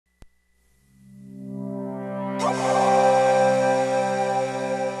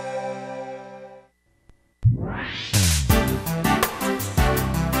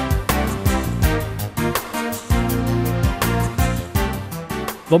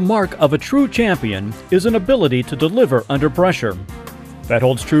The mark of a true champion is an ability to deliver under pressure. That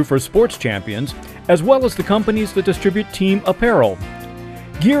holds true for sports champions, as well as the companies that distribute team apparel.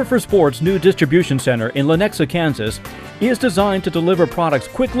 Gear for Sports' new distribution center in Lenexa, Kansas, is designed to deliver products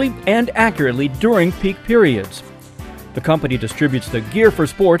quickly and accurately during peak periods. The company distributes the Gear for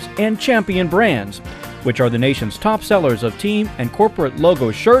Sports and Champion brands, which are the nation's top sellers of team and corporate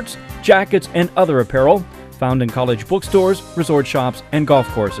logo shirts, jackets, and other apparel found in college bookstores, resort shops, and golf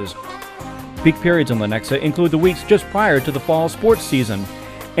courses. Peak periods in Lenexa include the weeks just prior to the fall sports season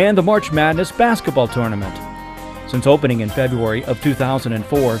and the March Madness basketball tournament. Since opening in February of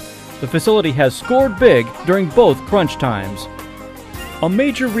 2004, the facility has scored big during both crunch times. A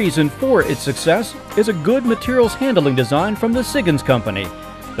major reason for its success is a good materials handling design from the Siggins Company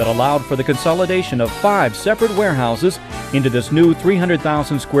that allowed for the consolidation of 5 separate warehouses into this new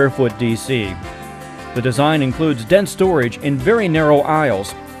 300,000 square foot DC. The design includes dense storage in very narrow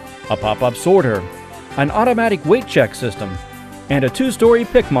aisles, a pop-up sorter, an automatic weight check system, and a 2-story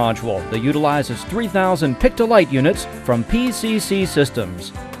pick module that utilizes 3,000 pick-to-light units from PCC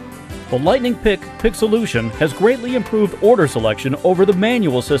Systems. The Lightning Pick solution has greatly improved order selection over the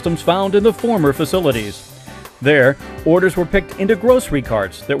manual systems found in the former facilities. There, orders were picked into grocery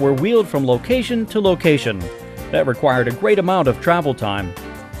carts that were wheeled from location to location. That required a great amount of travel time.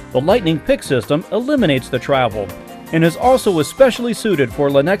 The Lightning Pick system eliminates the travel and is also especially suited for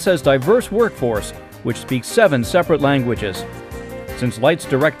Lenexa's diverse workforce, which speaks 7 separate languages. Since Light's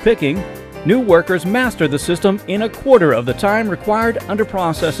direct picking, new workers master the system in a quarter of the time required under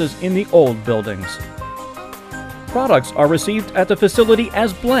processes in the old buildings. Products are received at the facility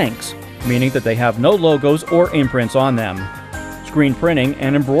as blanks, meaning that they have no logos or imprints on them. Screen printing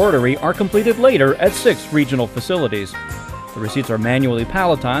and embroidery are completed later at 6 regional facilities. The receipts are manually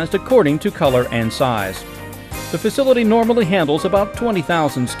palletized according to color and size. The facility normally handles about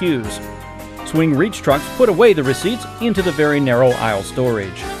 20,000 SKUs. Swing reach trucks put away the receipts into the very narrow aisle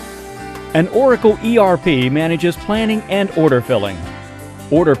storage. An Oracle ERP manages planning and order filling.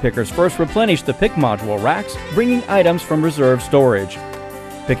 Order pickers first replenish the pick module racks, bringing items from reserve storage.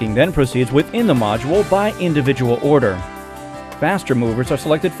 Picking then proceeds within the module by individual order. Faster movers are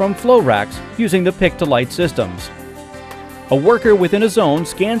selected from flow racks using the pick-to-light systems. A worker within a zone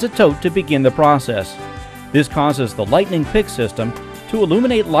scans a tote to begin the process. This causes the Lightning Pick system to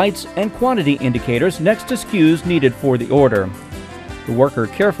illuminate lights and quantity indicators next to SKUs needed for the order. The worker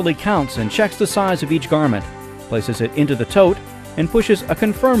carefully counts and checks the size of each garment, places it into the tote, and pushes a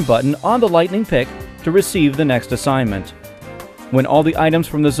confirm button on the Lightning Pick to receive the next assignment. When all the items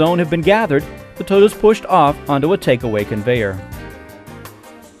from the zone have been gathered, the tote is pushed off onto a takeaway conveyor.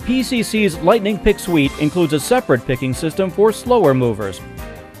 PCC's Lightning Pick suite includes a separate picking system for slower movers.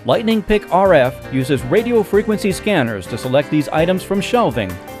 Lightning Pick RF uses radio frequency scanners to select these items from shelving,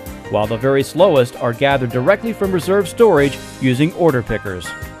 while the very slowest are gathered directly from reserve storage using order pickers.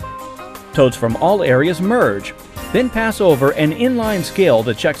 Totes from all areas merge, then pass over an inline scale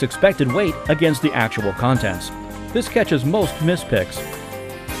that checks expected weight against the actual contents. This catches most mispicks.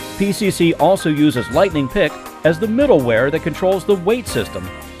 PCC also uses Lightning Pick as the middleware that controls the weight system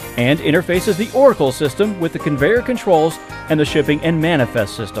and interfaces the Oracle system with the conveyor controls and the shipping and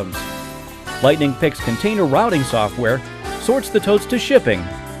manifest systems. Lightning Pick's container routing software sorts the totes to shipping,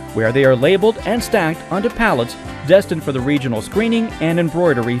 where they are labeled and stacked onto pallets destined for the regional screening and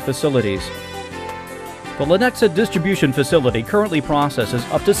embroidery facilities. The Lenexa distribution facility currently processes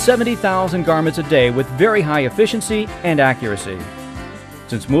up to 70,000 garments a day with very high efficiency and accuracy.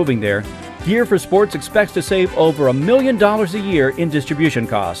 Since moving there, Gear for Sports expects to save over $1 million a year in distribution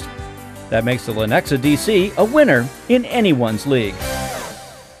costs. That makes the Lenexa DC a winner in anyone's league.